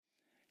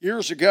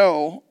Years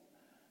ago,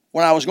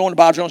 when I was going to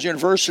Bob Jones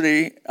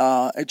University,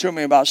 it took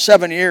me about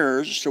 7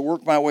 years to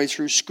work my way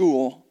through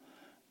school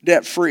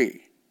debt-free.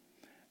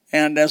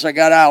 And as I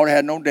got out, I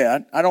had no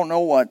debt. I don't know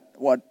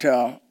what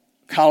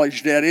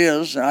college debt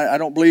is. I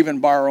don't believe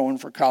in borrowing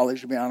for college,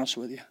 to be honest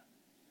with you.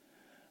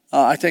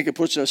 I think it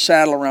puts a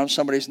saddle around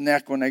somebody's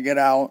neck when they get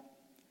out.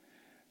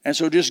 And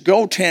so just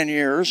go 10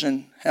 years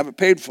and have it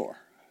paid for.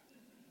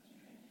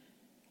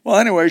 Well,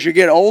 anyway, as you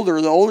get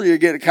older, the older you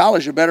get at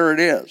college, the better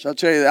it is. I'll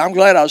tell you that. I'm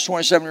glad I was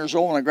 27 years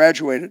old when I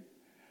graduated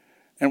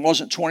and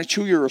wasn't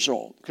 22 years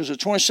old, because a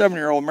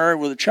 27-year-old married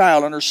with a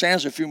child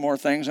understands a few more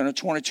things than a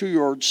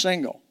 22-year-old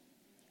single.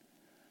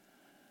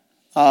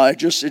 It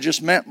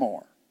just meant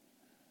more.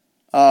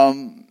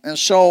 And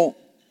so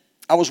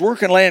I was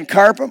working laying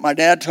carpet. My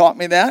dad taught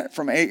me that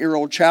from an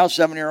 8-year-old child,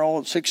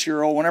 7-year-old,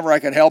 6-year-old. Whenever I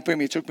could help him,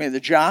 he took me to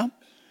the job.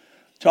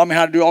 Taught me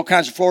how to do all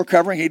kinds of floor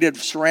covering. He did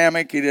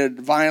ceramic, he did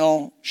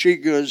vinyl,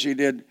 sheet goods, he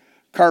did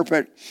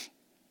carpet,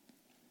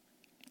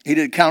 he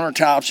did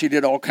countertops, he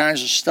did all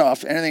kinds of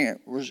stuff. Anything,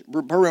 was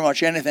pretty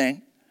much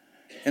anything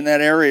in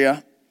that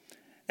area.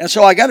 And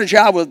so I got a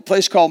job with a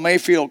place called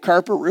Mayfield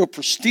Carpet, real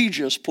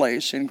prestigious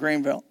place in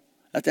Greenville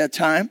at that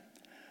time.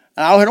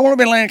 And I had only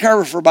been laying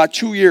carpet for about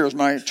 2 years.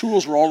 My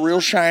tools were all real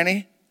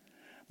shiny.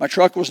 My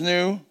truck was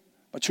new.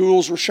 My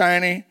tools were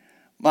shiny.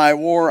 I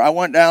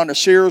went down to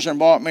Sears and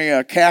bought me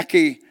a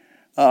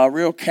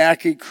real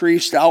khaki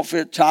creased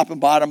outfit, top and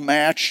bottom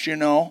matched,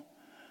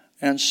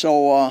 And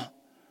so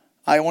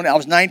I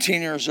was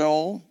 19 years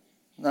old,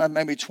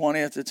 maybe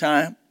 20 at the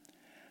time.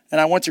 And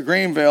I went to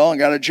Greenville and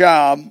got a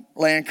job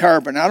laying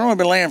carpet. Now, I'd only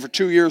been laying for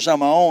 2 years on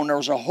my own. There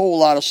was a whole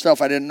lot of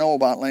stuff I didn't know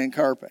about laying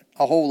carpet.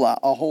 A whole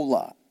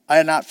lot. I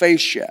had not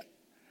faced yet.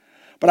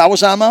 But I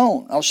was on my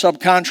own. I was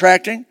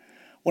subcontracting,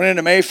 went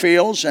into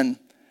Mayfield's, and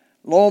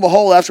lo and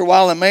behold, after a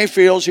while in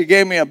Mayfield's, he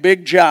gave me a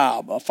big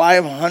job, a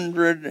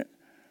 500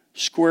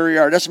 square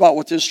yard. That's about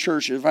what this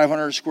church is,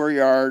 500 square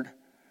yard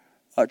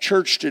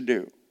church to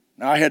do.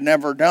 Now, I had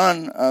never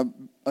done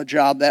a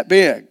job that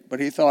big, but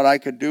he thought I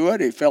could do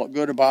it. He felt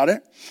good about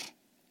it.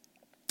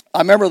 I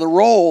remember the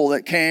roll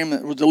that came,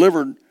 that was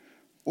delivered,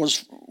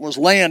 was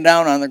laying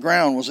down on the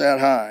ground, was that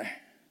high.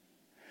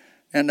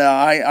 And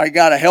I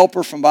got a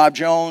helper from Bob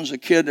Jones, a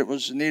kid that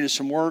needed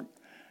some work.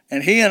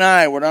 And he and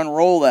I would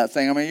unroll that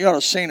thing. I mean, you ought to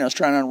have seen us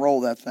trying to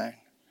unroll that thing.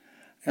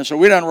 And so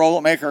we'd unroll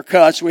it, make our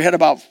cuts. We had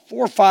about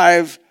 4 or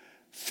 5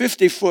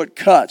 50-foot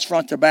cuts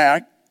front to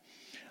back.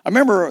 I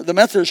remember the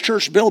Methodist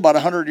Church built about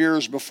 100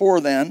 years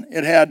before then.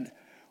 It had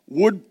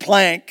wood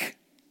plank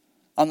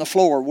on the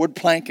floor, wood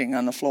planking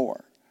on the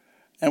floor.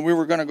 And we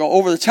were going to go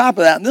over the top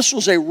of that. And this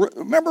was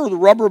remember the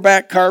rubber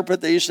back carpet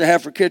they used to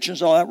have for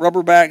kitchens, all that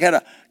rubber back, had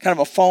a kind of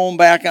a foam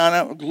back on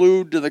it,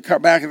 glued to the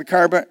back of the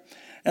carpet.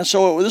 And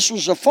so this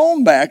was a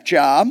foam back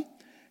job.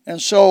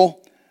 And so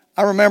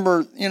I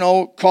remember,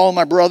 calling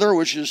my brother,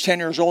 which is 10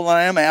 years older than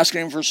I am,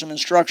 asking him for some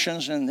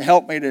instructions and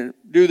help me to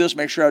do this,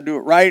 make sure I do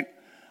it right.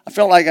 I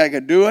felt like I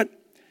could do it.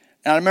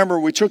 And I remember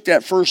we took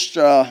that first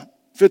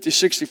 50,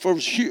 60 foot, it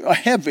was huge,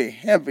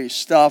 heavy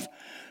stuff,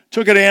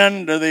 took it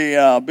into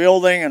the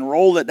building and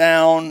rolled it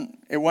down.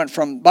 It went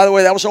from, by the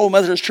way, that was Old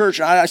Methodist Church.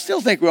 I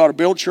still think we ought to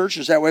build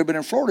churches that way, but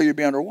in Florida you'd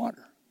be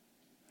underwater.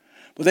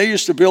 But they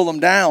used to build them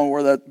down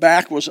where the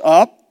back was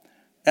up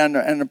and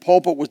the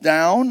pulpit was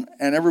down,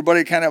 and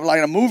everybody kind of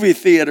like a movie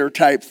theater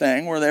type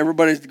thing where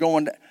everybody's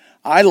going.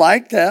 I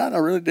liked that. I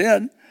really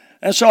did.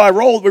 And so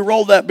we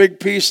rolled that big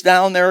piece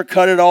down there,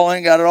 cut it all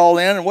in, got it all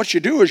in. And what you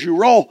do is you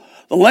roll,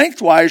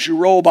 lengthwise, you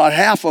roll about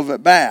half of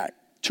it back.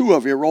 2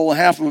 of you roll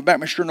half of it back.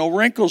 Make sure no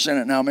wrinkles in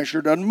it now. Make sure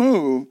it doesn't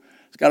move.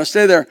 It's got to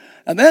stay there.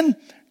 And then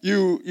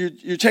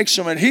you take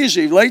some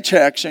adhesive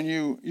latex and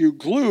you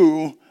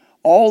glue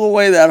all the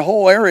way that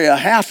whole area,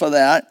 half of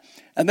that.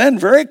 And then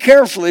very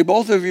carefully,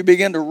 both of you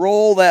begin to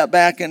roll that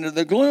back into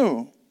the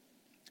glue.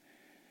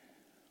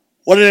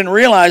 What I didn't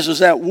realize is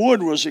that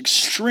wood was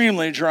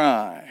extremely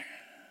dry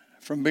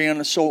from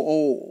being so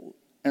old.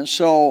 And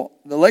so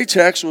the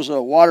latex was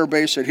a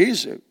water-based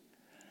adhesive.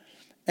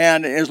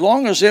 And as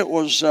long as it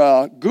was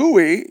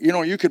gooey,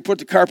 you could put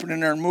the carpet in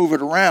there and move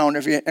it around.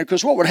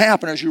 Because what would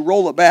happen is you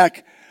roll it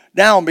back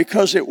down,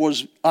 because it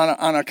was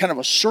on a kind of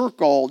a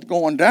circle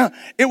going down,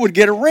 it would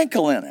get a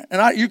wrinkle in it.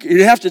 And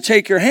you'd have to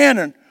take your hand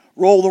and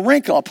roll the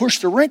wrinkle out, push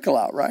the wrinkle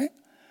out, right?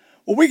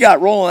 Well, we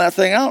got rolling that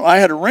thing out. I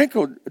had a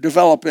wrinkle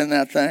develop in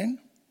that thing.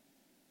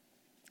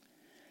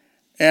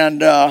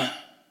 And I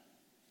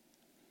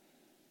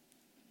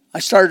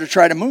started to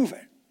try to move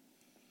it.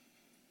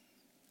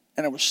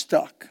 And it was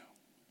stuck.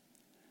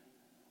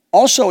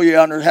 Also, you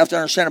have to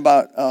understand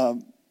about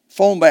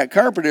foam back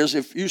carpet is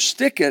if you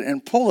stick it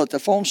and pull it, the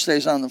foam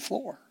stays on the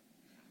floor.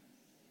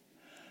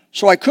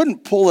 So I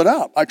couldn't pull it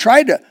up. I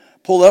tried to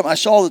pull it up. I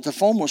saw that the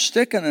foam was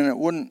sticking and it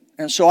wouldn't.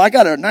 And so I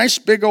got a nice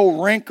big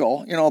old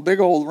wrinkle,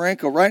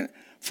 right?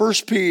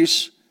 First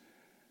piece.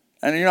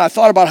 And, I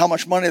thought about how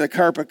much money the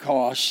carpet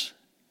costs.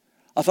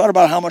 I thought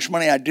about how much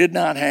money I did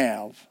not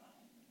have.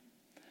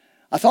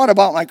 I thought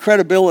about my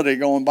credibility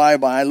going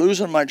bye-bye,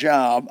 losing my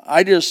job.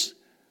 I just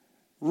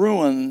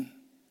ruined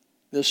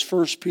this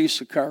first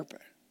piece of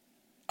carpet.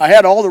 I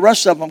had all the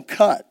rest of them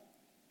cut,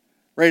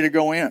 ready to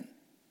go in.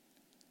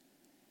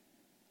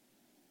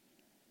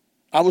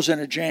 I was in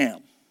a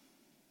jam.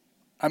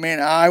 I mean,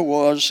 I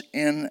was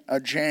in a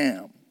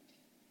jam.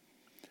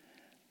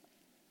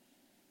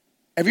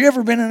 Have you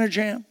ever been in a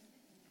jam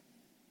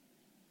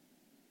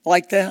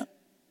like that?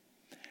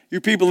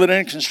 You people that are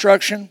in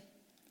construction?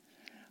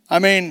 I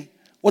mean,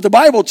 what the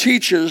Bible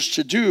teaches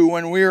to do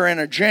when we are in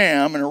a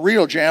jam, in a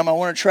real jam, I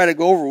want to try to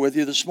go over with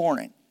you this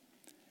morning.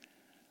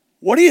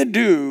 What do you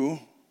do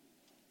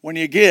when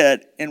you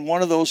get in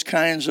one of those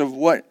kinds of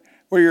where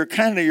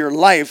your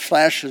life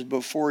flashes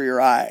before your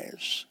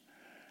eyes?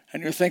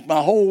 And you think,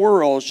 my whole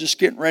world is just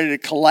getting ready to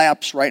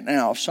collapse right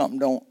now if something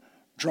don't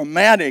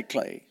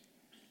dramatically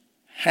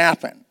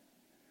happen.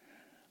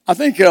 I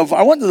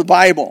went to the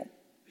Bible,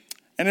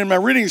 and in my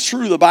reading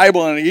through the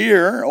Bible in a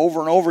year,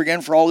 over and over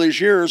again for all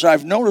these years,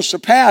 I've noticed a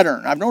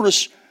pattern. I've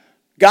noticed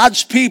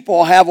God's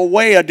people have a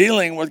way of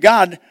dealing with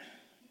God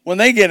when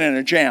they get in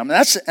a jam.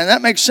 And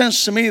that makes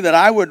sense to me that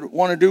I would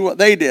want to do what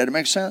they did. It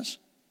makes sense?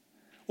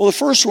 Well, the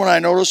first one I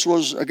noticed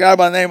was a guy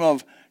by the name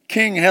of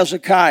King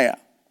Hezekiah.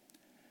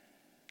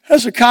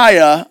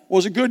 Hezekiah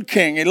was a good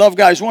king. He loved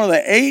God. He's one of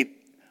the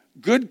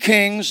 8 good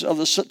kings of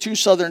the 2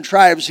 southern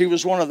tribes. He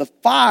was one of the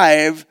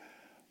 5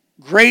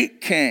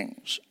 great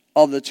kings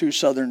of the 2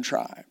 southern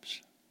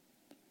tribes.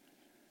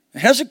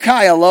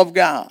 Hezekiah loved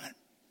God,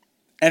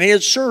 and he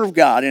had served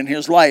God in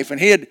his life, and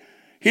he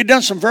had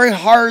done some very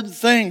hard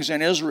things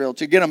in Israel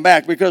to get him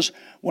back, because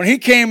when he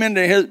came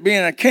into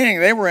being a king,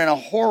 they were in a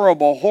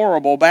horrible,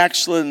 horrible,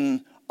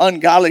 backslidden,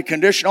 ungodly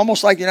condition,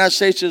 almost like the United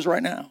States is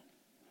right now.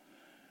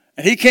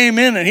 And he came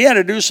in and he had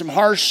to do some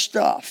harsh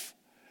stuff.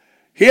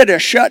 He had to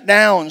shut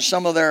down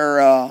some of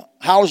their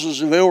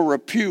houses of ill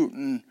repute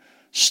and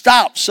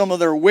stop some of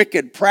their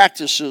wicked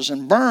practices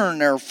and burn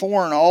their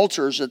foreign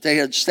altars that they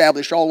had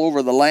established all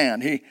over the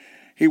land.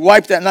 He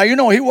wiped that.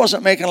 Now, he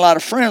wasn't making a lot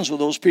of friends with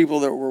those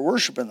people that were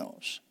worshiping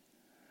those.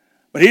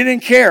 But he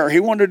didn't care. He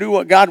wanted to do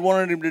what God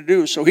wanted him to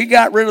do. So he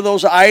got rid of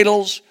those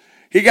idols.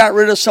 He got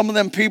rid of some of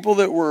them people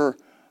that were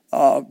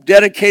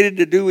dedicated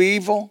to do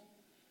evil.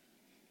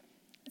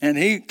 And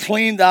he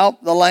cleaned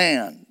out the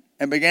land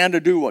and began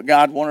to do what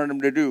God wanted him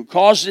to do.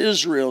 Caused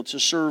Israel to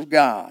serve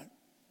God.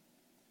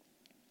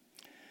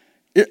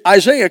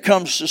 Isaiah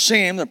comes to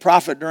see him, the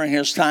prophet, during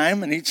his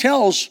time, and he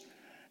tells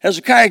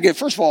Hezekiah,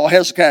 first of all,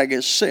 Hezekiah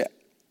gets sick.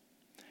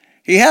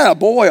 He had a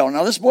boil.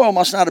 Now, this boil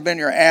must not have been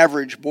your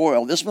average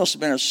boil. This must have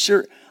been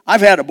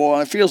I've had a boil,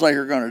 and it feels like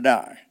you're going to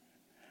die.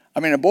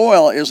 I mean, a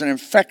boil is an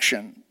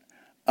infection.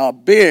 A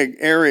big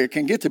area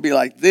can get to be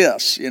like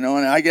this, and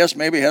I guess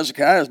maybe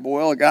Hezekiah's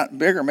boil had gotten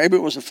bigger. Maybe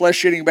it was a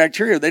flesh-eating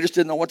bacteria. They just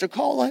didn't know what to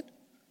call it.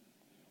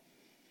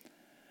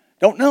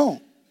 Don't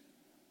know.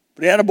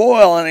 But he had a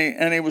boil,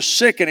 and he was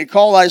sick, and he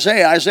called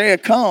Isaiah. Isaiah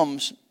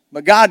comes,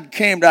 but God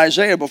came to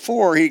Isaiah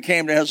before he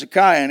came to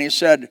Hezekiah, and he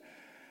said,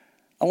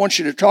 I want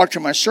you to talk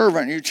to my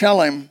servant, and you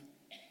tell him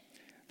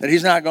that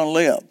he's not going to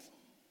live,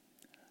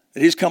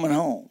 that he's coming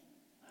home.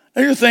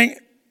 Now you think,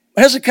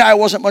 Hezekiah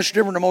wasn't much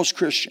different than most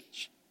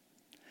Christians.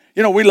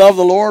 We love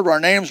the Lord. Our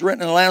name's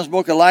written in the Lamb's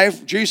Book of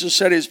Life. Jesus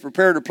said he's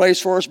prepared a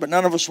place for us, but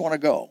none of us want to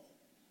go.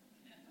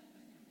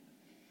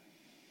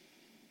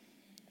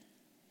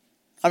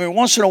 I mean,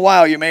 once in a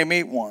while you may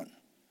meet one.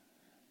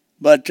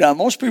 But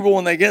most people,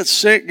 when they get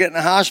sick, get in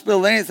the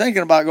hospital, they ain't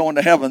thinking about going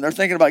to heaven. They're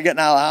thinking about getting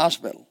out of the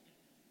hospital.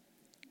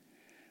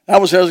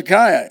 That was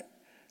Hezekiah.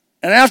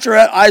 And after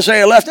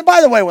Isaiah left, and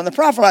by the way, when the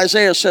prophet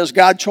Isaiah says,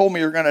 God told me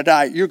you're going to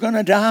die, you're going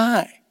to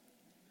die.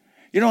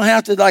 You don't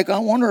have to I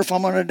wonder if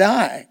I'm going to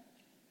die.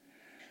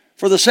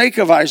 For the sake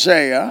of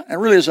Isaiah,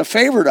 and really as a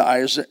favor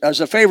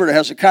to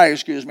Hezekiah,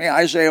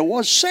 Isaiah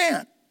was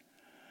sent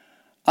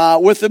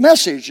with the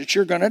message that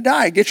you're going to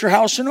die. Get your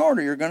house in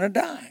order. You're going to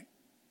die.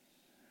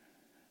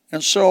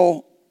 And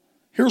so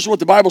here's what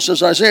the Bible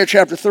says, Isaiah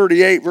chapter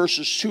 38,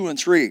 verses 2 and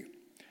 3.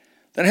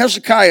 Then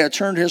Hezekiah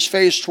turned his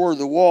face toward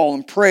the wall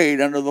and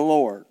prayed unto the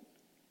Lord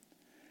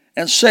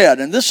and said,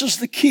 and this is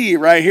the key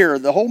right here,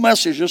 the whole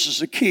message, this is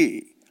the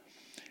key,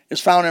 is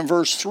found in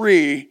verse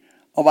 3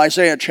 of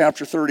Isaiah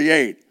chapter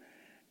 38.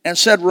 And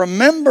said,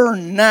 remember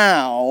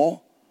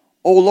now,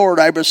 O Lord,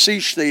 I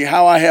beseech thee,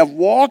 how I have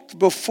walked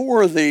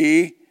before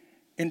thee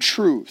in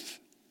truth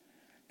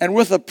and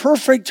with a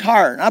perfect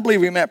heart. And I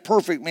believe he meant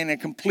perfect, meaning a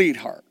complete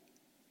heart.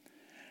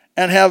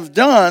 And have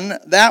done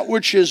that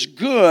which is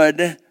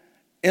good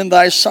in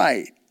thy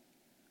sight.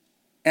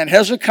 And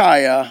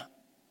Hezekiah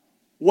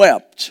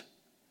wept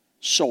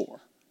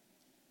sore.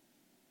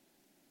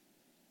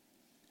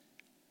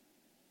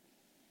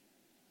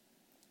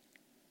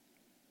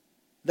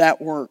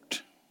 That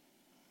worked.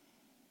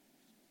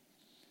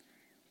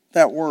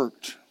 That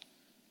worked.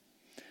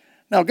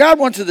 Now, God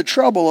went to the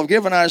trouble of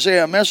giving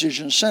Isaiah a message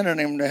and sending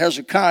him to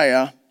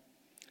Hezekiah.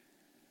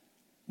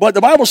 But the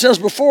Bible says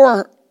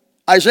before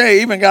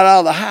Isaiah even got out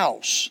of the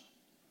house,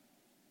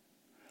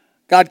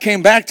 God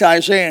came back to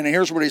Isaiah, and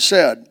here's what he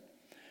said.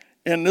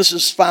 And this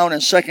is found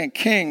in 2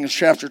 Kings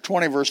chapter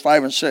 20, verse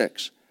 5 and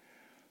 6.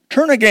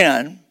 Turn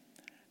again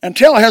and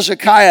tell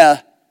Hezekiah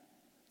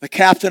the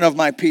captain of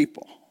my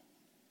people.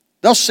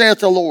 Thus saith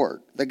the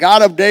Lord, the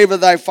God of David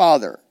thy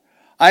father,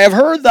 I have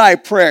heard thy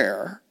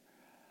prayer.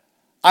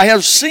 I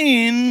have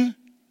seen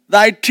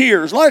thy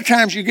tears. A lot of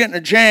times you get in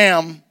a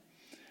jam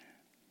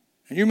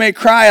and you may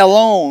cry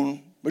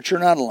alone, but you're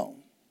not alone.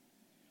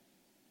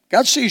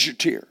 God sees your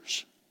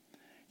tears.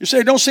 You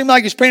say, it don't seem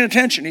like he's paying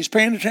attention. He's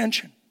paying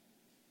attention.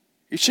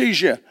 He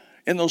sees you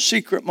in those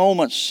secret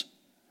moments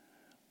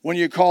when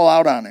you call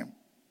out on him.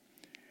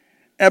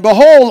 And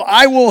behold,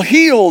 I will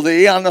heal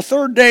thee. On the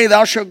third day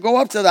thou shalt go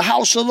up to the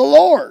house of the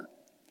Lord.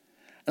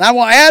 And I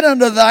will add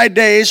unto thy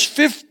days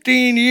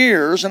 15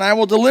 years, and I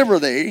will deliver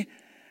thee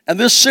and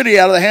this city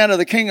out of the hand of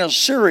the king of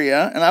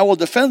Syria, and I will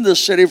defend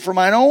this city for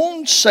mine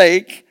own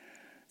sake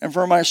and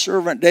for my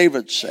servant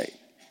David's sake.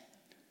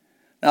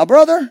 Now,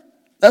 brother,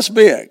 that's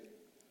big.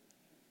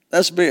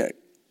 That's big.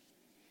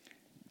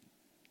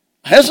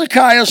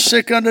 Hezekiah is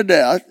sick unto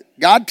death.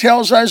 God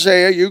tells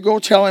Isaiah, you go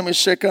tell him he's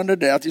sick unto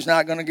death. He's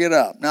not going to get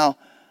up. Now,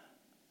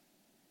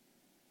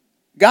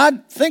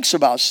 God thinks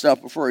about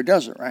stuff before he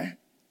does it, right?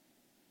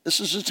 This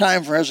is the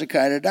time for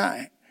Hezekiah to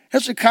die.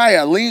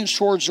 Hezekiah leans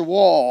towards the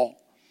wall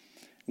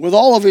with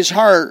all of his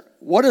heart.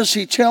 What does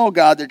he tell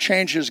God that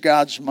changes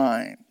God's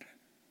mind?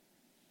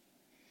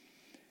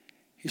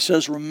 He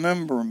says,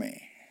 remember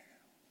me.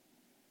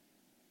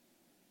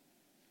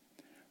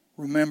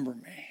 Remember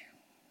me.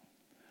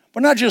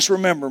 But not just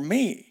remember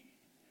me.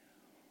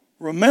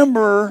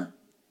 Remember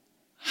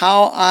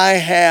how I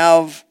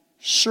have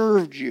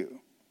served you.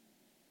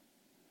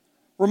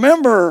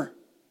 Remember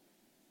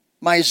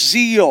my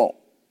zeal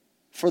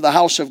for the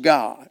house of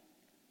God.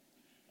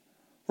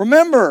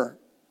 Remember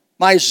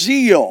my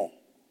zeal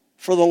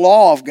for the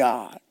law of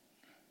God.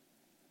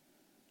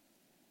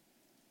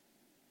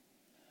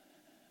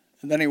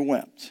 And then he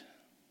wept.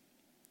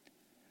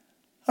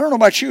 I don't know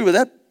about you,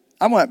 but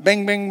I went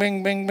bing, bing,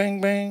 bing, bing,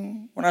 bing,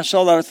 bing. When I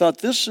saw that, I thought,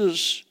 this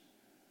is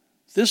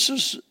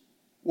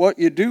what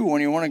you do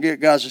when you want to get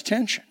God's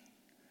attention.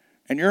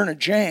 And you're in a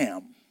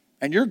jam.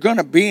 And you're going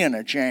to be in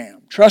a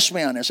jam. Trust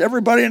me on this.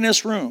 Everybody in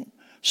this room,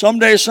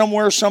 someday,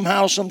 somewhere,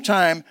 somehow,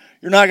 sometime,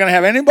 you're not going to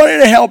have anybody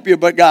to help you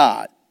but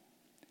God.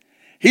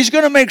 He's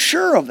going to make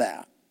sure of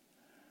that.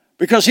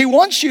 Because he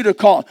wants you to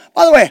call.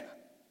 By the way,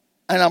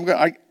 and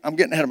I'm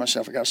getting ahead of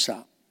myself. I got to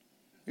stop.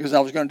 Because I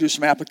was going to do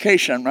some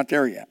application. I'm not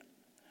there yet.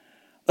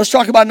 Let's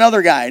talk about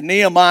another guy,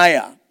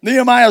 Nehemiah.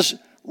 Nehemiah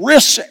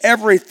risks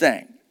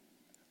everything.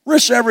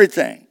 Risks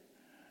everything.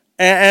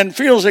 And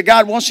feels that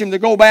God wants him to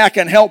go back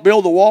and help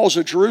build the walls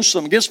of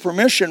Jerusalem. Gets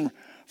permission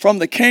from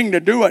the king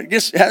to do it.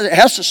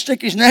 Has to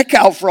stick his neck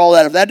out for all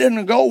that. If that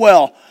didn't go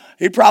well,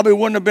 he probably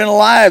wouldn't have been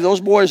alive.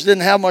 Those boys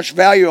didn't have much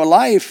value of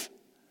life.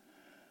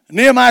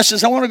 Nehemiah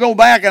says, I want to go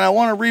back and I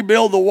want to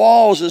rebuild the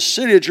walls. The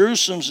city of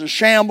Jerusalem's a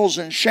shambles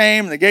and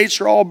shame. The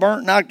gates are all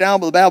burnt, knocked down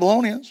by the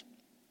Babylonians.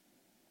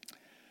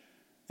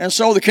 And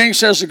so the king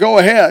says to go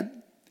ahead.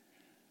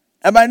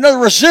 And by another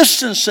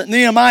resistance that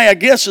Nehemiah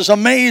gets is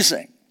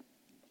amazing.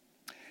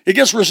 He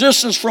gets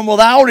resistance from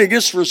without. He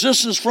gets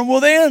resistance from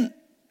within.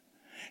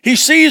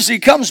 He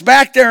comes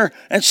back there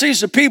and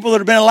sees the people that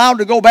have been allowed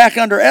to go back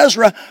under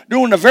Ezra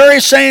doing the very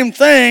same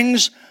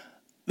things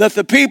that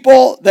the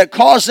people that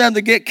caused them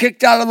to get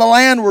kicked out of the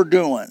land were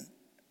doing.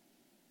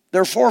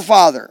 Their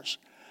forefathers.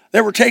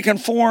 They were taking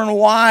foreign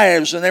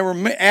wives and they were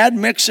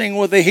admixing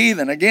with the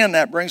heathen. Again,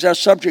 that brings that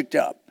subject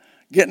up.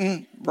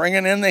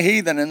 Bringing in the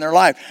heathen in their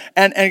life.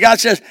 And God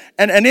says,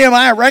 and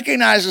Nehemiah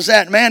recognizes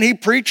that. Man, he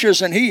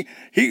preaches and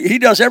he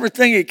does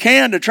everything he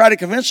can to try to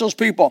convince those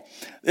people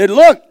that,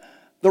 look,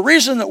 the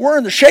reason that we're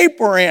in the shape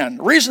we're in,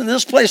 the reason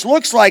this place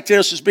looks like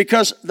this is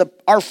because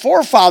our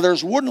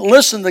forefathers wouldn't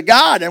listen to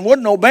God and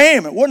wouldn't obey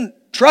him and wouldn't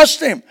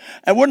trust him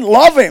and wouldn't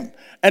love him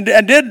and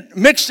did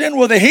mixed in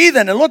with the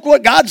heathen. And look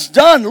what God's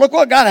done. Look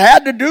what God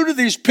had to do to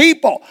these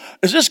people.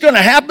 Is this going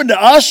to happen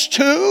to us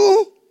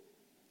too?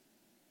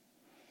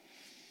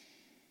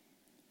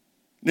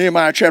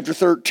 Nehemiah chapter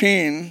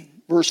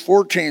 13, verse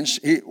 14,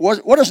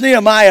 what does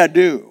Nehemiah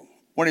do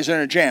when he's in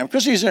a jam?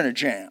 Because he's in a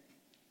jam.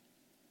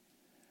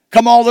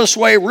 Come all this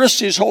way, risk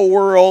his whole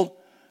world.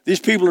 These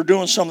people are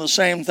doing some of the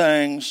same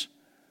things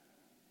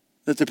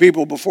that the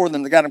people before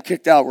them that got him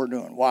kicked out were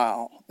doing.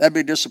 Wow, that'd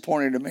be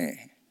disappointing to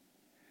me.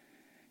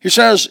 He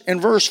says in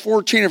verse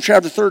 14 of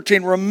chapter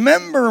 13,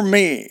 remember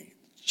me,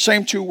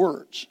 same two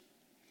words.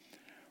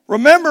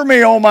 Remember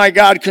me, O my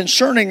God,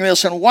 concerning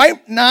this, and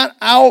wipe not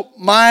out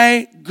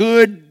my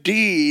good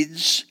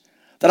deeds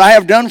that I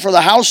have done for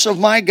the house of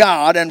my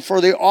God and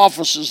for the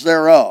offices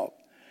thereof.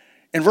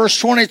 In verse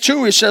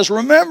 22, he says,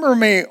 remember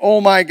me,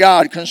 O my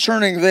God,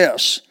 concerning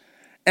this,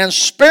 and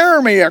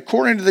spare me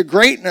according to the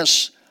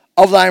greatness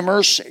of thy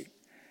mercy.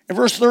 In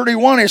verse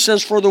 31, he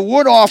says, for the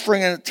wood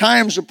offering and at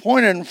times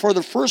appointed and for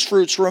the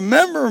firstfruits,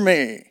 remember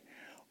me,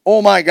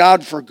 O my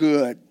God, for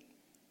good.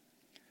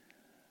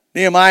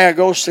 Nehemiah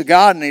goes to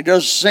God and he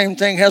does the same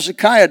thing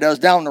Hezekiah does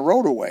down the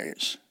road a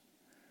ways.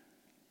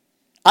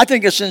 I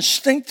think it's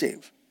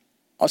instinctive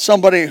of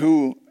somebody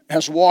who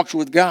has walked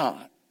with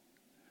God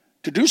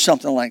to do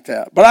something like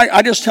that. But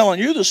I just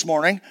telling you this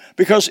morning,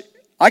 because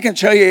I can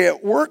tell you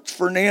it worked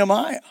for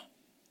Nehemiah.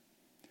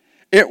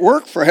 It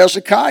worked for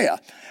Hezekiah.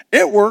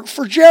 It worked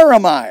for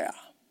Jeremiah.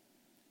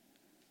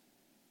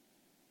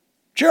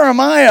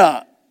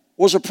 Jeremiah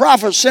was a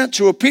prophet sent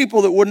to a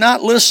people that would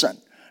not listen.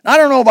 I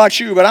don't know about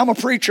you, but I'm a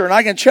preacher, and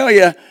I can tell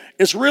you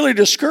it's really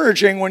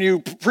discouraging when you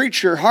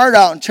preach your heart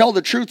out and tell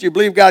the truth you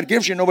believe God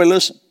gives you, nobody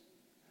listens.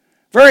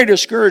 Very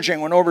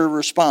discouraging when nobody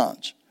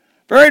responds.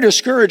 Very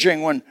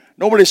discouraging when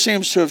nobody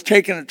seems to have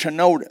taken it to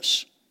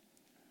notice.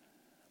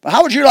 But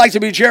how would you like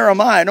to be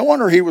Jeremiah? No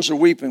wonder he was a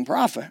weeping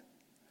prophet.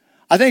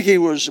 I think he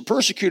was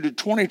persecuted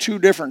 22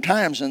 different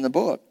times in the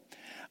book.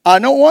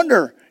 No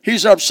wonder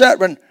he's upset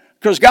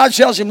because God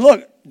tells him,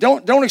 look,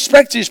 don't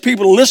expect these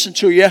people to listen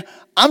to you.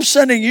 I'm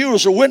sending you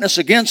as a witness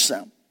against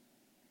them.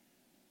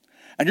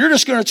 And you're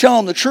just going to tell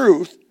them the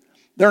truth.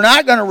 They're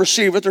not going to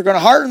receive it. They're going to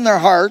harden their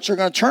hearts. They're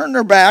going to turn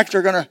their back.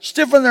 They're going to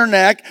stiffen their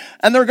neck.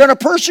 And they're going to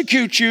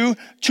persecute you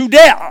to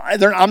death.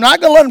 I'm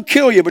not going to let them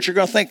kill you, but you're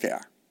going to think they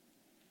are.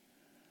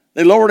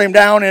 They lowered him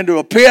down into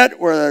a pit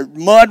where the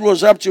mud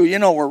was up to,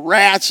 where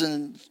rats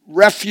and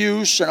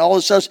refuse and all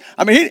this stuff.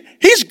 I mean,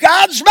 he's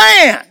God's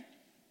man.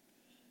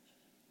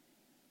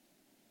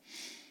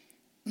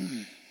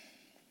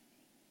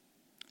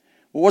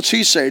 Well, what's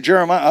he say?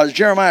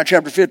 Jeremiah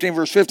chapter 15,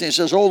 verse 15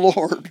 says, O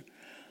Lord,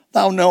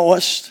 thou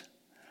knowest.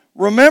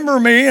 Remember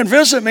me and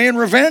visit me and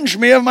revenge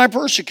me of my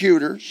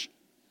persecutors.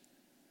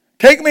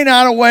 Take me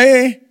not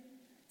away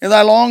in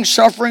thy long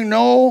suffering.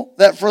 Know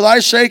that for thy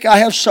sake I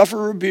have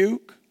suffered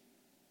rebuke.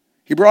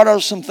 He brought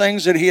out some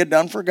things that he had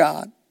done for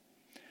God.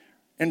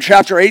 In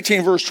chapter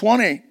 18, verse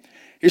 20,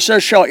 he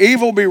says, shall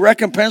evil be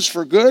recompensed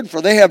for good? For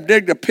they have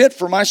digged a pit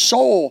for my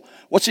soul.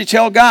 What's he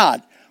tell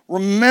God?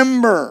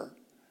 Remember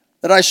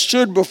that I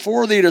stood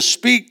before thee to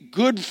speak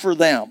good for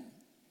them,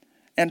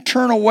 and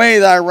turn away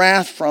thy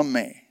wrath from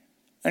me.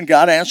 And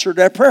God answered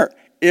that prayer.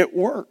 It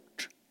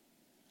worked.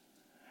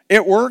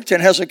 It worked in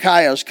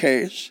Hezekiah's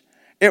case.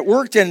 It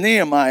worked in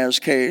Nehemiah's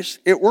case.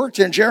 It worked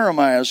in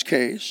Jeremiah's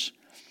case.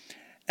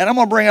 And I'm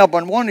going to bring up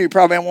on one you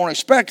probably won't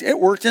expect. It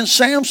worked in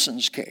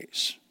Samson's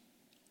case.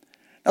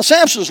 Now,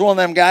 Samson's one of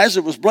them guys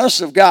that was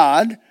blessed of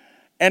God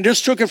and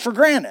just took it for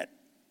granted.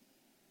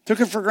 Took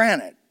it for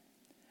granted.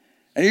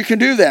 And you can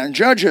do that. In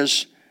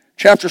Judges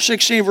chapter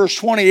 16, verse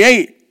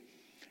 28,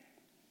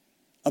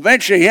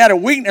 eventually he had a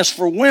weakness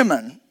for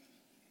women.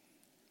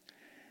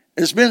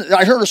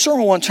 I heard a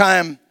sermon one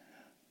time.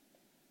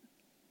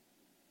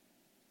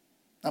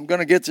 I'm going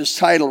to get this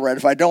title right.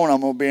 If I don't,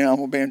 I'm going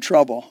to be in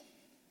trouble.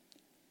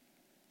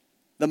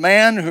 The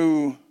man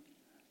who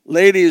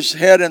laid his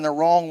head in the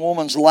wrong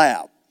woman's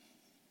lap.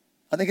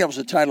 I think that was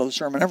the title of the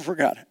sermon. I never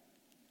forgot it.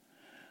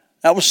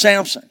 That was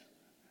Samson.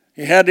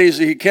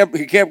 He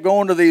kept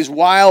going to these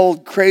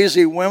wild,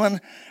 crazy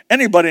women.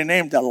 Anybody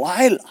named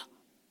Delilah.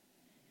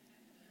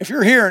 If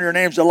you're here and your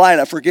name's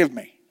Delilah, forgive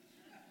me.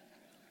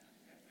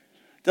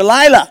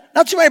 Delilah.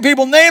 Not too many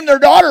people name their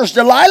daughters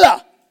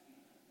Delilah.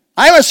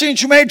 I haven't seen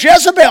too many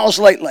Jezebels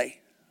lately.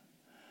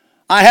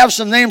 I have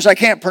some names I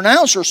can't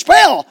pronounce or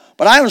spell,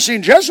 but I haven't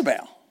seen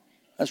Jezebel.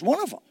 That's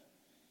one of them.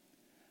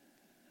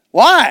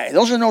 Why?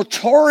 Those are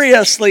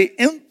notoriously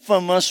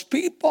infamous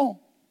people.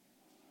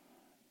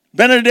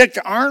 Benedict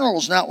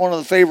Arnold's not one of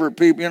the favorite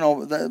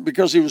people,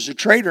 because he was a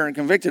traitor and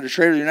convicted of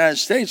traitor of the United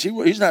States.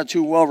 He's not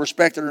too well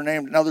respected or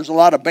named. Now, there's a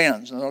lot of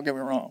Bens, don't get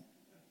me wrong.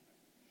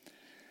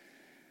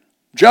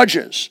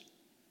 Judges,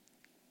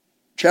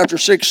 chapter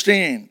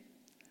 16.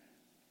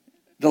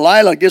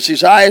 Delilah gets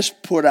his eyes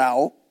put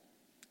out,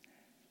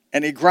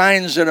 and he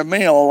grinds at a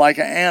mill like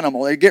an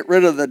animal. They get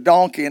rid of the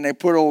donkey, and they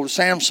put old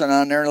Samson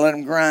on there and let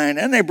him grind.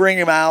 And they bring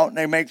him out, and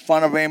they make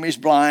fun of him. He's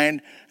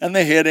blind, and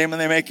they hit him,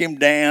 and they make him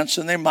dance,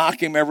 and they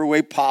mock him every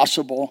way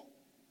possible.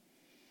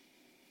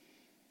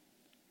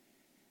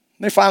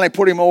 And they finally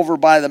put him over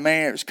by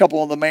a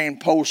couple of the main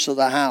posts of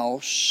the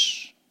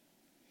house.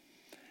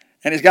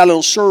 And he's got a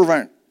little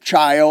servant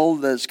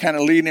child that's kind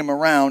of leading him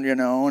around,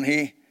 and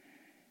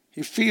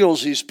he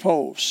feels these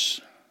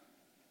posts.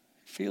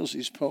 He feels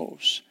these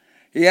posts.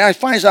 He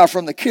finds out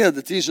from the kid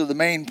that these are the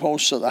main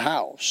posts of the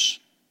house.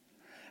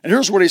 And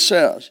here's what he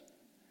says,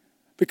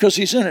 because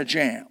he's in a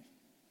jam.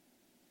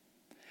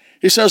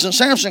 He says, and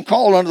Samson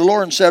called unto the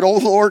Lord and said, O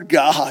Lord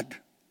God,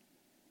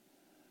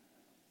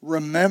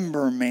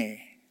 remember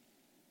me.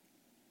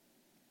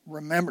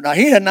 Remember. Now,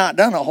 he had not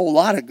done a whole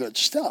lot of good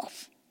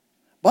stuff,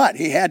 but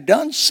he had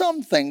done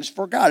some things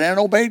for God and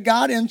obeyed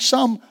God in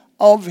some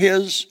of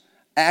his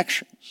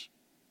actions.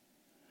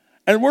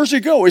 And where's he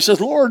go? He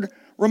says, Lord,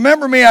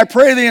 remember me, I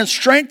pray thee, and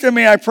strengthen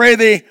me, I pray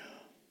thee,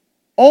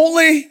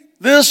 only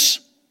this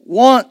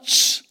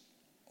once,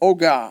 O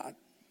God.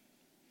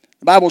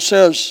 The Bible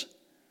says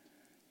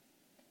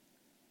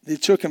they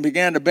took and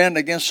began to bend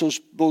against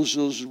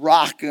those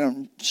rock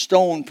and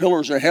stone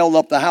pillars that held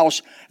up the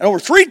house. And over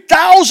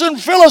 3,000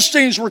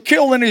 Philistines were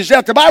killed in his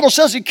death. The Bible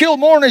says he killed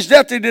more in his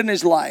death than he did in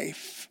his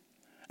life.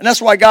 And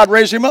that's why God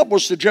raised him up,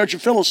 was to judge the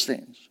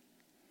Philistines.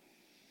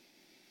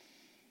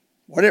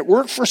 Well, it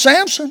worked for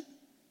Samson.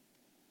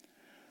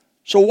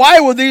 So why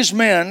would these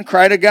men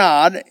cry to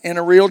God in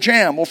a real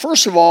jam? Well,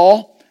 first of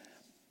all,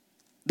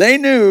 They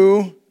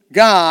knew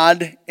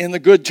God in the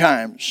good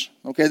times.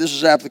 Okay, this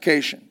is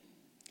application.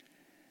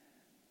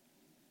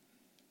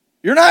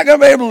 You're not going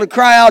to be able to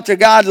cry out to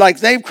God like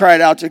they've cried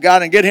out to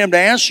God and get him to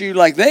answer you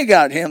like they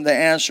got him to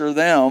answer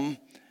them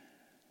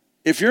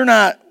if you're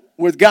not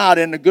with God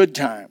in the good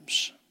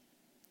times.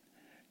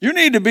 You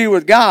need to be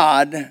with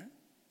God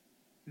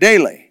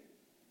daily.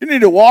 You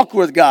need to walk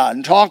with God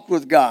and talk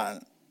with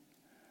God.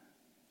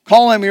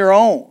 Call him your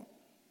own.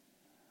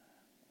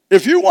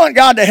 If you want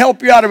God to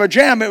help you out of a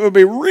jam, it would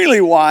be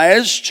really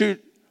wise to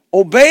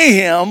obey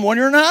him when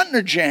you're not in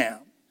a jam.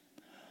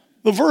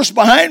 The verse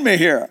behind me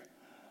here.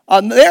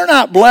 They're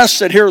not blessed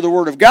that hear the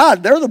word of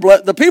God. They're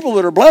the people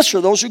that are blessed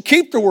are those who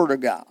keep the word of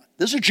God.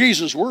 This is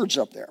Jesus' words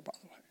up there, by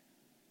the way.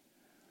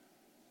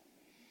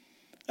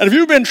 And if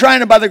you've been trying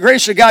to, by the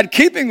grace of God,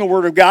 keeping the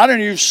word of God,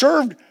 and you've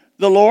served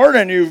the Lord,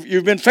 and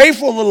you've been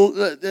faithful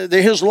to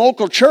his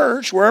local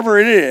church, wherever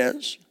it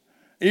is,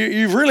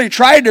 you've really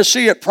tried to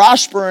see it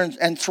prosper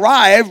and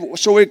thrive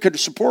so it could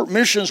support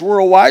missions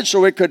worldwide,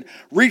 so it could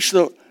reach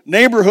the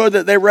neighborhood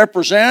that they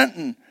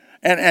represent,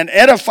 and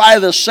edify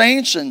the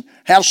saints and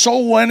have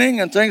soul winning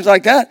and things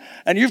like that.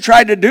 And you've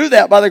tried to do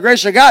that by the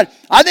grace of God.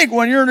 I think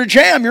when you're in a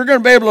jam, you're going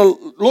to be able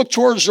to look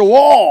towards the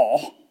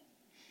wall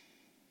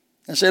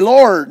and say,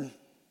 Lord,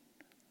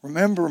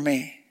 remember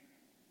me.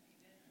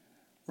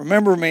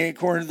 Remember me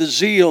according to the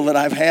zeal that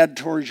I've had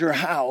towards your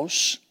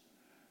house,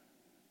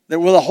 that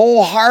with a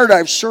whole heart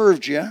I've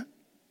served you.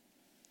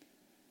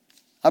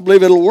 I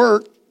believe it'll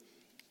work.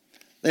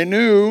 They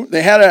knew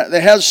they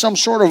had some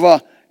sort of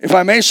a, if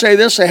I may say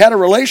this, they had a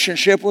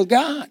relationship with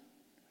God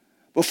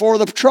before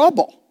the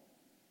trouble.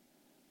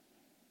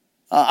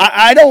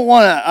 I don't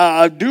want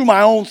to do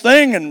my own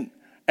thing and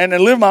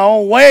then live my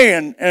own way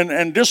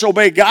and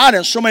disobey God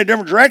in so many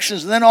different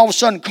directions, and then all of a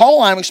sudden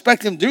call him,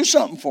 expect him to do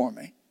something for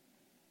me.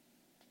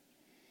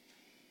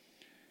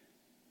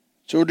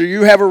 So do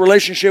you have a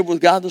relationship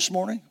with God this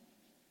morning?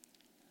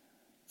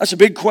 That's a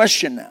big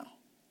question now.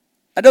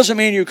 That doesn't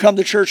mean you come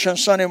to church on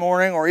Sunday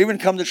morning or even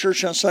come to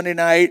church on Sunday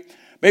night.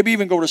 Maybe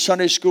even go to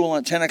Sunday school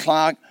at 10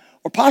 o'clock,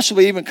 or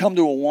possibly even come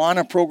to a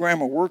Awana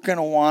program or work in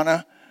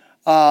Awana.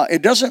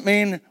 It doesn't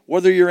mean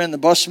whether you're in the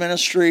bus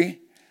ministry.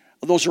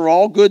 Those are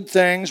all good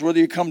things, whether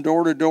you come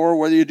door to door,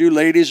 whether you do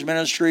ladies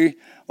ministry,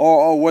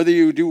 or whether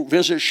you do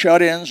visit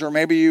shut-ins, or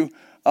maybe you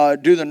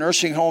do the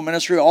nursing home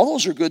ministry. All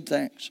those are good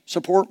things.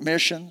 Support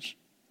missions.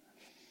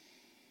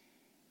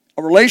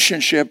 A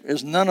relationship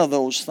is none of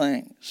those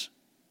things.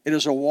 It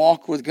is a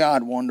walk with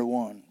God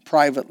one-to-one,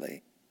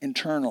 privately,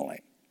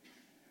 internally.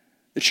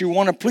 That you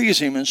want to please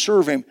him and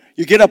serve him.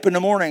 You get up in the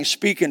morning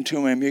speaking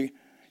to him. You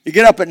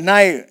get up at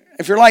night.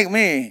 If you're like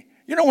me,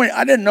 you know,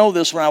 I didn't know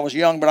this when I was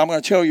young, but I'm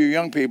going to tell you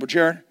young people,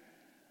 Jared,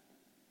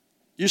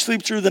 you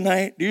sleep through the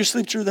night? Do you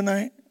sleep through the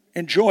night?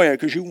 Enjoy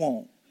it, because you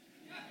won't.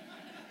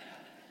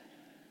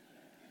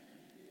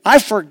 I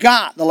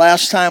forgot the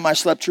last time I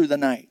slept through the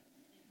night.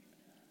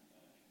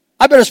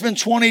 I bet it's been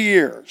 20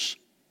 years.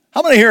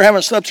 How many here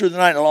haven't slept through the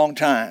night in a long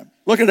time?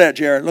 Look at that,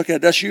 Jared. Look at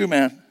that. That's you,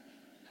 man.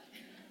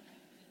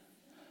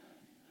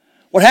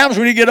 What happens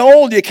when you get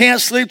old? You can't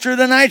sleep through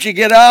the night. You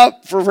get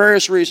up for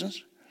various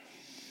reasons.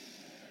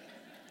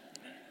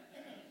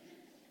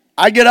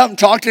 I get up and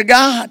talk to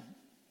God.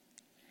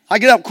 I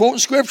get up quoting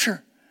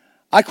Scripture.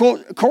 I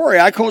quote Corey.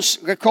 I quote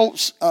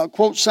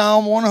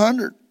Psalm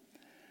 100.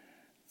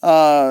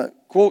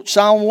 Quote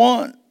Psalm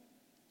 1.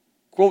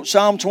 Quote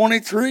Psalm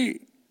 23.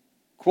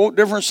 Quote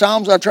different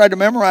Psalms. I've tried to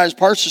memorize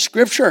parts of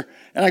Scripture,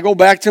 and I go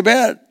back to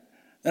bed.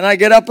 Then I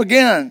get up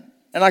again,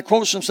 and I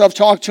quote some stuff,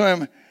 talk to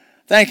him.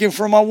 Thank him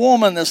for my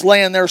woman that's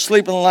laying there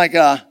sleeping like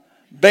a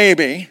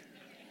baby.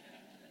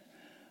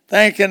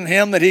 Thanking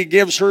him that he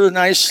gives her a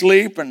nice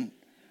sleep. And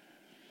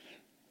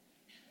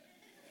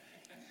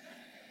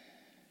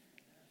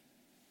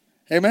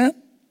amen?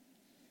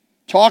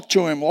 Talk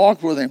to him,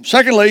 walk with him.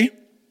 Secondly,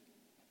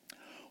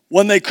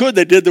 when they could,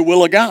 they did the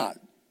will of God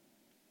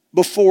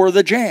before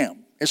the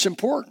jam. It's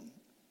important.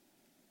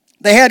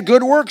 They had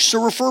good works to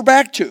refer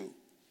back to.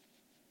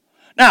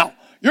 Now,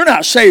 you're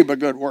not saved by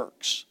good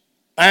works.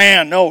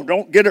 Man, no,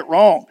 don't get it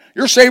wrong.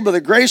 You're saved by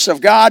the grace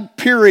of God,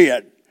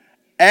 period.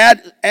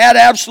 Add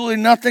absolutely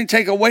nothing,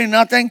 take away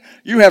nothing.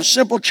 You have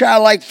simple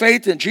childlike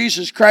faith in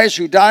Jesus Christ,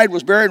 who died,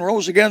 was buried, and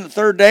rose again the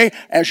third day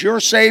as your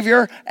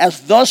Savior,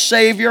 as the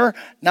Savior,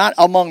 not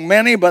among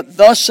many, but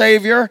the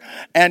Savior.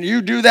 And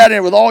you do that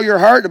with all your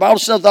heart. The Bible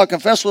says, thou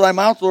confess with thy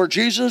mouth, Lord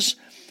Jesus,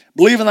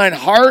 believe in thine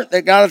heart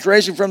that God hath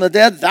raised him from the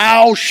dead,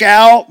 thou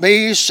shalt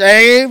be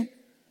saved.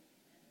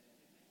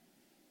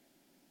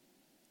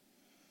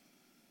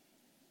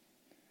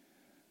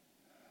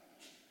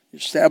 You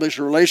establish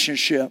a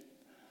relationship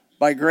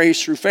by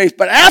grace through faith.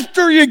 But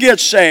after you get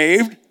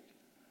saved,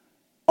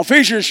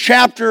 Ephesians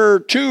chapter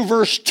 2,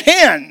 verse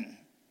 10,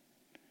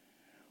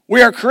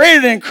 we are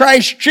created in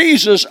Christ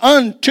Jesus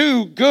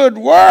unto good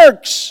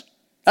works.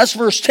 That's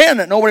verse 10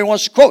 that nobody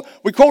wants to quote.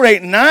 We quote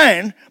 8 and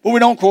 9, but we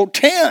don't quote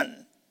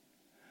 10.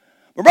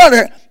 But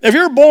brother, if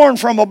you're born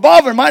from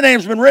above and my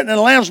name's been written in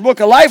the Lamb's Book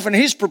of Life and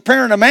he's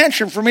preparing a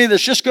mansion for me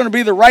that's just going to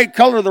be the right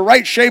color, the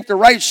right shape, the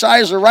right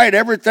size, the right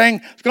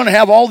everything. It's going to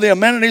have all the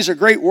amenities, a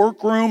great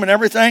workroom and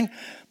everything.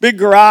 Big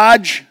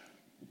garage.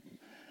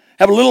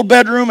 Have a little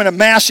bedroom and a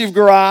massive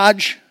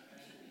garage.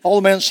 All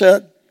the men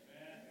said.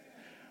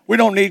 We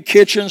don't need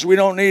kitchens. We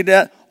don't need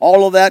that.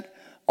 All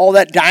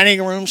that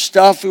dining room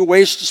stuff we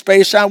waste the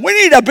space on. We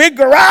need a big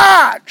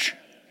garage.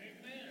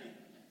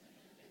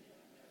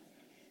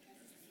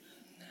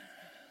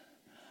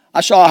 I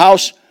saw a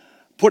house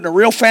put in a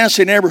real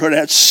fancy neighborhood. It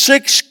had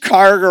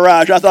 6-car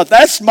garage. I thought,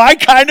 that's my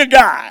kind of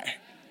guy.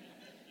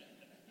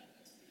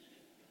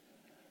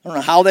 I don't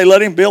know how they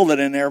let him build it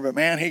in there, but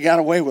man, he got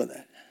away with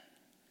it.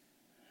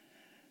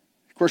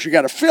 Of course, you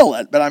got to fill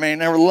it, but I mean,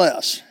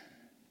 nevertheless.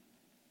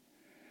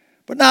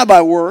 But not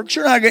by works.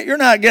 You're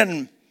not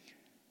getting.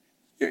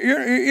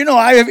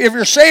 If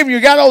you're saved, and you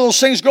got all those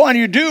things going.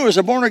 You do as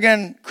a born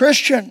again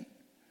Christian.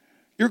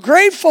 You're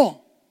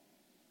grateful.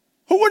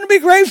 Who wouldn't be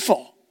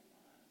grateful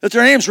that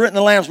their name's written in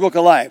the Lamb's Book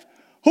of Life?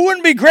 Who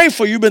wouldn't be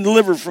grateful you've been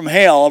delivered from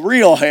hell, a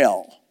real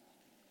hell,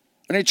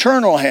 an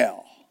eternal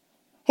hell?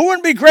 Who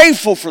wouldn't be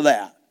grateful for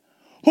that?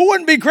 Who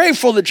wouldn't be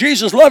grateful that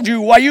Jesus loved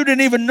you while you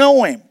didn't even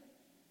know him?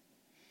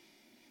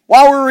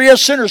 While we were yet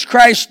sinners,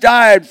 Christ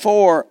died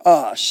for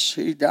us.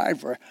 He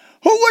died for us.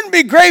 Who wouldn't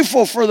be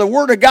grateful for the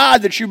Word of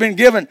God that you've been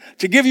given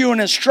to give you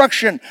an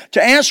instruction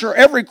to answer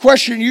every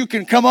question you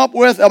can come up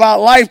with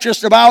about life,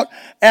 just about,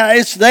 and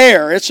it's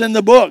there. It's in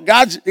the book.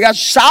 God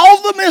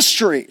solved the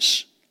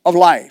mysteries of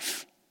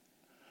life.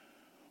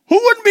 Who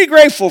wouldn't be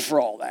grateful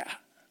for all that?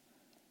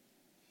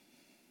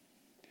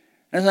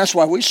 And that's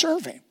why we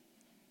serve him.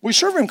 We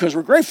serve him because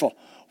we're grateful.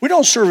 We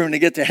don't serve him to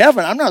get to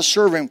heaven. I'm not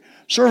serving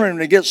him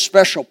to get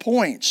special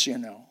points,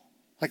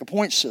 like a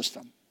point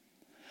system.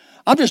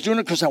 I'm just doing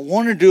it because I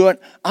want to do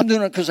it. I'm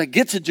doing it because I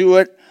get to do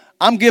it.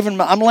 I'm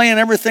laying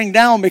everything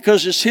down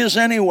because it's his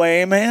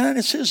anyway, man.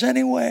 It's his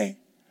anyway.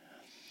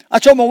 I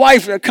told my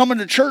wife coming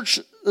to church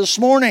this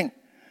morning,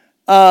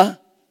 I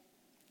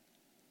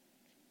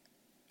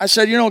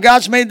said,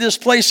 God's made this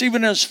place,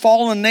 even in its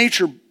fallen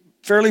nature,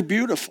 fairly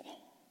beautiful.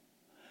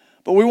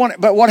 But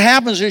what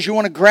happens is you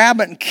want to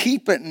grab it and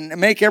keep it and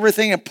make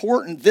everything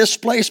important, this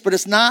place, but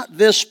it's not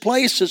this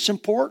place that's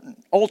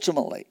important,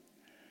 ultimately.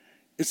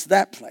 It's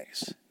that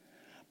place.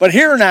 But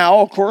here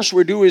now, of course,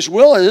 we do his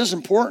will. It is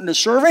important to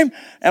serve him,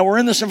 and we're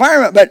in this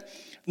environment. But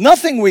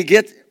nothing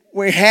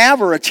we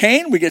have or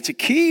attain, we get to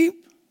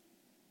keep.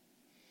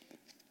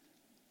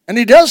 And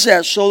he does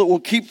that so that we'll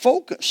keep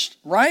focused,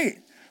 right?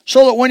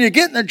 So that when you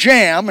get in a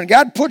jam and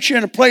God puts you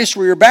in a place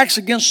where your back's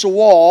against the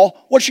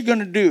wall, what you going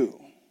to do?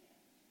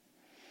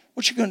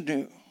 What you going to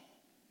do?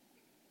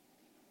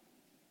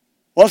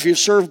 Well, if you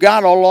serve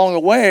God all along the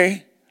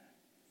way,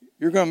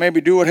 you're going to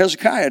maybe do what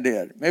Hezekiah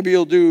did. Maybe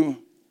you'll do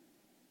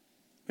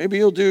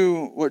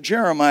what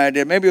Jeremiah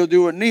did. Maybe you'll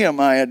do what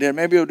Nehemiah did.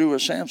 Maybe you'll do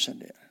what Samson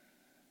did.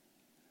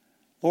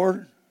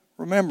 Lord,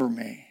 remember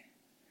me.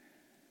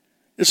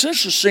 It's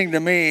interesting to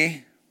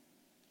me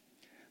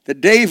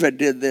that David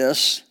did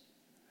this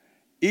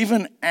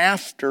even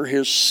after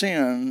his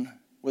sin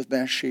with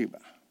Bathsheba.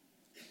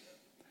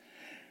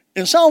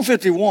 In Psalm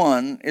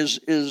 51 is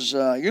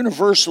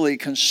universally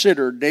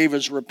considered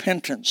David's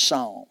repentance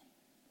psalm.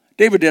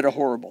 David did a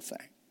horrible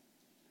thing.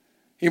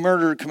 He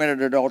murdered,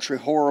 committed adultery,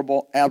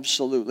 horrible,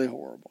 absolutely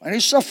horrible. And he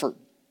suffered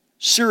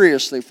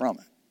seriously from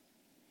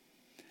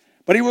it.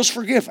 But he was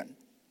forgiven.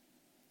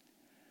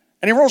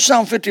 And he wrote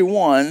Psalm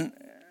 51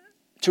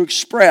 to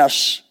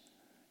express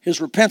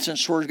his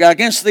repentance towards God.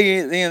 Against thee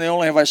and thee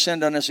only have I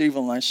sinned, done this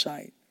evil in thy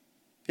sight.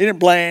 He didn't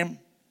blame.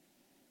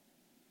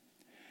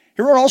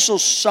 He wrote also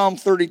Psalm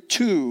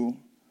 32,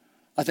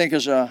 I think,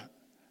 is a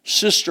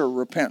sister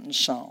repentance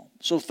psalm.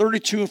 So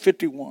 32 and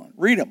 51.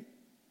 Read them.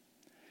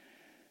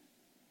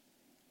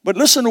 But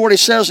listen to what he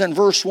says in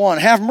verse 1.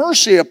 Have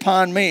mercy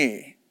upon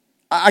me.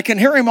 I can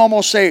hear him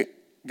almost say,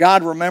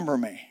 God, remember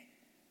me.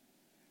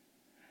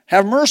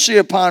 Have mercy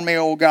upon me,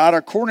 O God,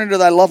 according to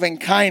thy loving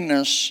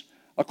kindness,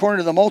 according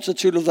to the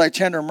multitude of thy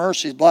tender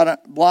mercies,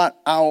 blot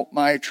out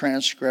my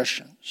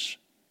transgressions.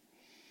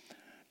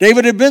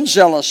 David had been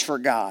zealous for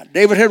God.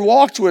 David had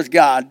walked with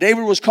God.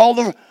 David was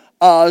called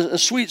a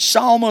sweet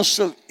psalmist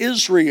of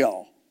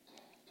Israel.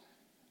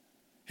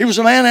 He was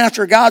a man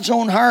after God's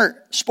own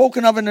heart,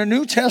 spoken of in the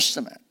New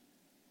Testament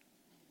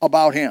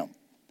about him.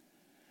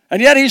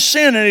 And yet he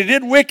sinned and he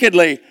did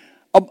wickedly,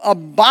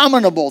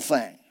 abominable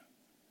thing.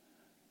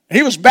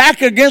 He was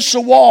back against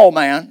the wall,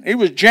 man. He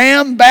was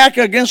jammed back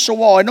against the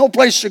wall. Had no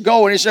place to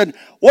go. And he said,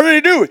 what did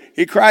he do?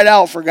 He cried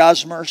out for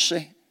God's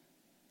mercy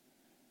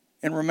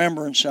in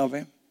remembrance of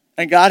him.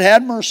 And God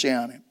had mercy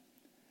on him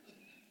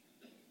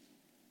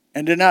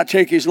and did not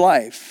take his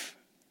life.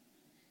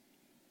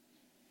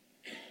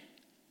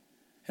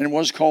 And it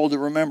was called the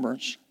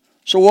remembrance.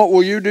 So what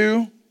will you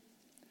do?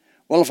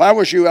 Well, if I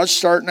was you, I'd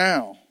start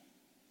now.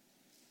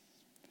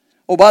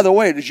 Oh, by the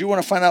way, did you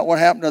want to find out what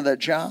happened to that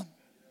job?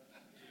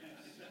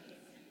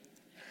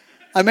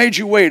 I made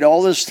you wait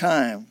all this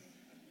time.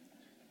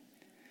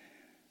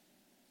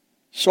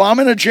 So I'm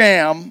in a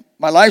jam.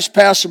 My life's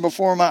passing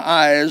before my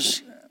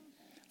eyes.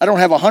 I don't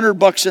have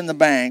 $100 in the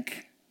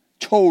bank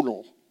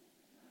total.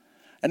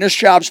 And this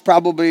job's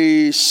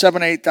probably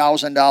 $7,000,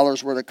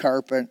 $8,000 worth of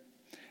carpet.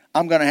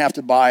 I'm going to have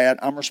to buy it.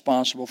 I'm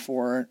responsible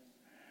for it.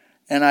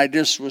 And I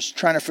just was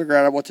trying to figure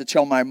out what to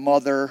tell my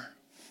mother,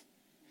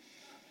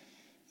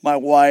 my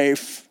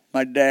wife,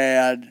 my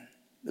dad,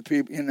 the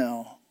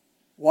people,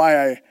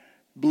 why I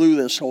blew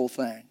this whole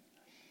thing.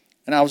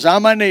 And I was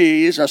on my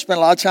knees. I spent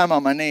a lot of time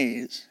on my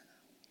knees.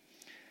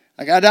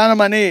 I got down on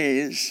my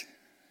knees.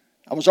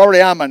 I was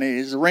already on my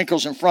knees. The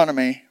wrinkles in front of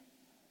me.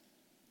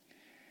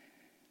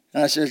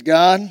 And I said,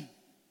 God,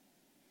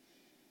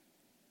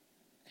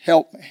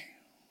 help me.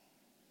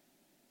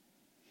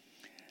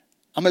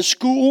 I'm at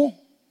school.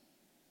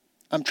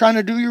 I'm trying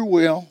to do your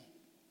will.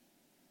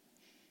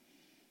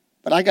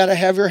 But I got to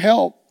have your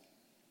help.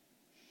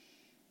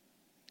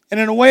 And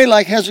in a way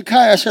like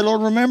Hezekiah, I said,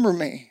 Lord, remember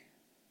me.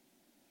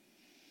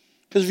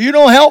 Because if you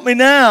don't help me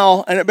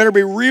now, and it better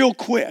be real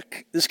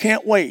quick, this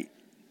can't wait.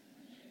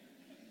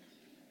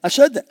 I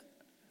said that.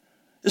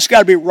 This got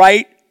to be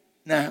right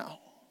now.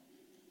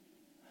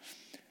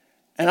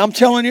 And I'm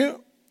telling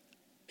you,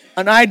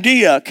 an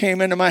idea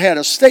came into my head.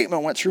 A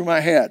statement went through my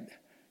head.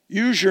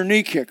 Use your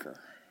knee kicker.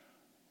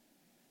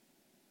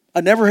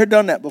 I never had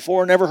done that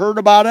before. Never heard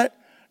about it.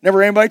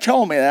 Never anybody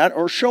told me that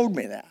or showed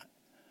me that.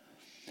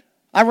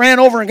 I ran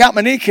over and got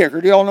my knee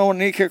kicker. Do you all know what a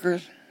knee kicker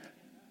is?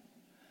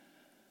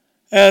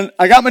 And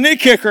I got my knee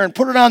kicker and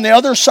put it on the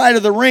other side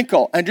of the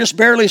wrinkle and just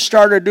barely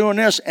started doing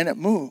this, and it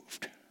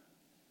moved.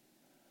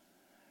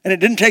 And it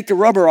didn't take the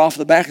rubber off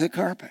the back of the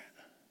carpet.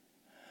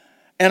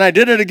 And I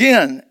did it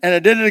again, and I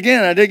did it again,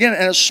 and I did it again,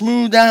 and it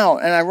smoothed out.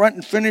 And I went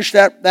and finished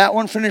that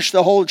one, finished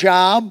the whole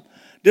job,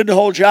 did the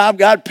whole job,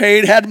 got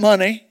paid, had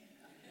money,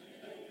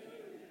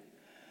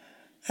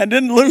 and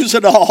didn't lose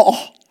it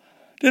all.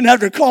 Didn't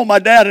have to call my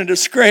dad in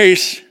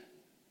disgrace.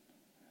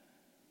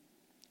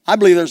 I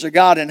believe there's a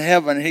God in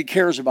heaven, and he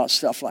cares about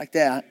stuff like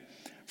that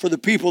for the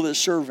people that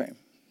serve him.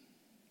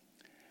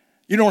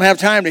 You don't have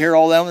time to hear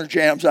all the other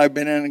jams I've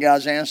been in and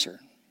God's answer.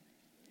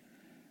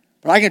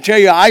 But I can tell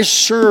you, I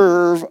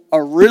serve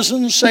a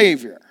risen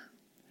Savior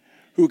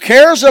who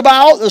cares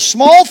about the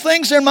small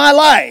things in my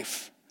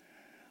life,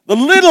 the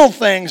little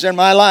things in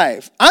my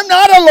life. I'm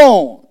not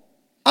alone.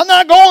 I'm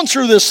not going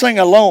through this thing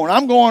alone.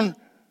 I'm going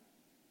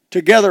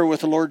together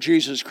with the Lord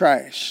Jesus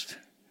Christ.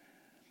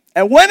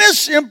 And when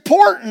it's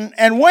important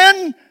and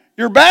when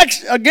your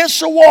back's against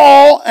the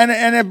wall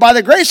and by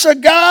the grace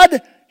of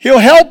God, he'll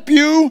help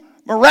you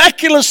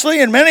miraculously,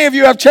 and many of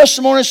you have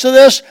testimonies to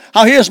this,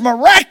 how he has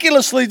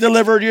miraculously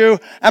delivered you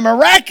and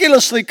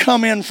miraculously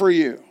come in for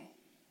you.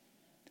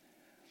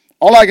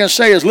 All I can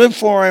say is live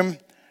for him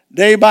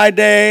day by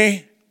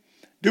day,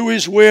 do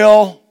his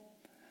will,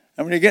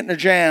 and when you get in a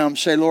jam,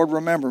 say, Lord,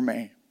 remember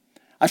me.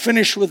 I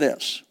finish with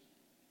this.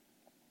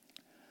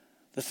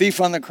 The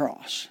thief on the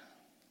cross.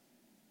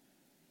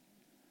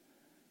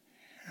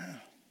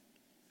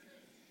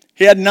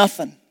 He had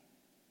nothing.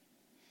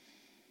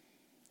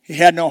 He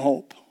had no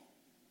hope.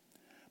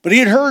 But he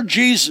had heard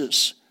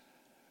Jesus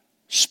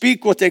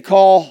speak what they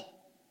call,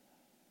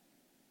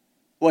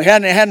 well, he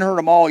hadn't heard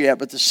them all yet,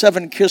 but the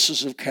 7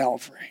 kisses of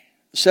Calvary,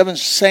 the 7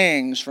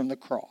 sayings from the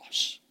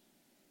cross.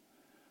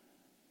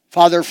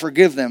 Father,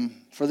 forgive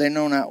them, for they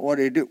know not what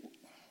they do.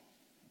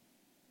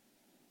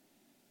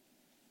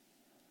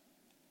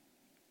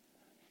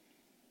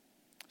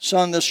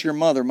 Son, this is your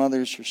mother.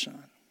 Mother is your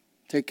son.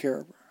 Take care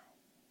of her.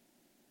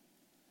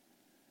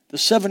 The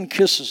 7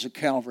 kisses of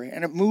Calvary,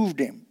 and it moved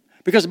him.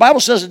 Because the Bible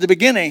says at the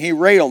beginning, he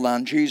railed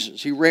on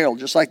Jesus. He railed,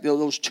 just like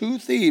those 2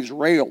 thieves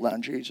railed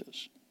on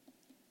Jesus.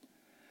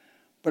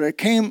 But it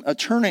came a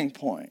turning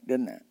point,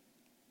 didn't it?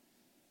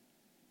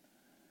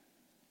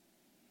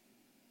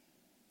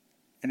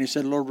 And he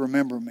said, Lord,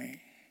 remember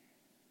me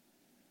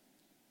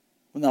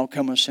when thou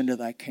comest into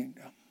thy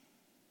kingdom.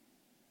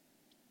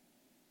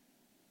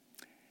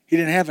 He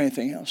didn't have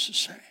anything else to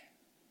say.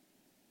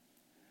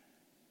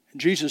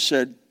 And Jesus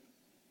said,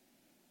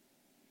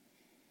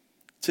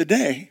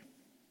 today,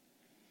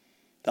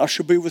 thou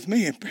shalt be with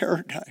me in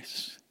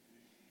paradise.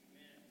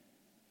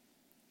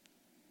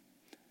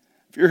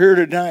 If you're here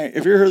tonight,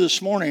 if you're here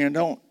this morning and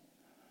don't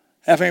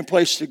have any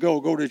place to go,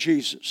 go to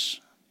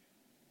Jesus.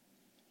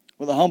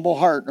 With a humble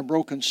heart and a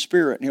broken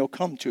spirit, and he'll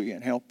come to you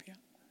and help you,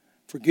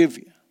 forgive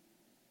you,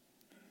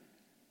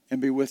 and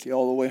be with you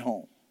all the way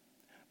home.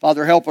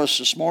 Father, help us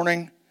this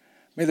morning.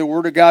 May the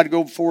Word of God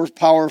go forth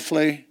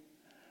powerfully.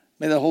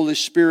 May the Holy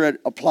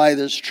Spirit apply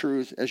this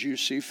truth as you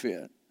see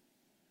fit.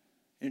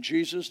 In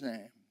Jesus'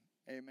 name,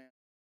 amen.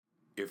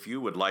 If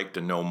you would like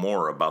to know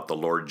more about the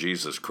Lord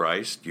Jesus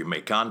Christ, you may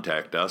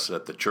contact us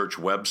at the church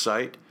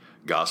website,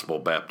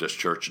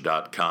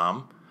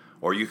 gospelbaptistchurch.com,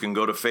 or you can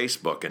go to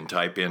Facebook and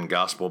type in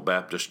Gospel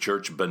Baptist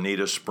Church,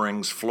 Bonita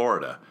Springs,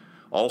 Florida.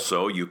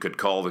 Also, you could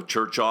call the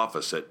church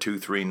office at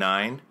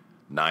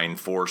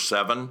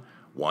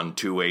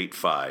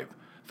 239-947-1285.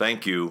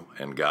 Thank you,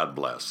 and God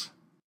bless.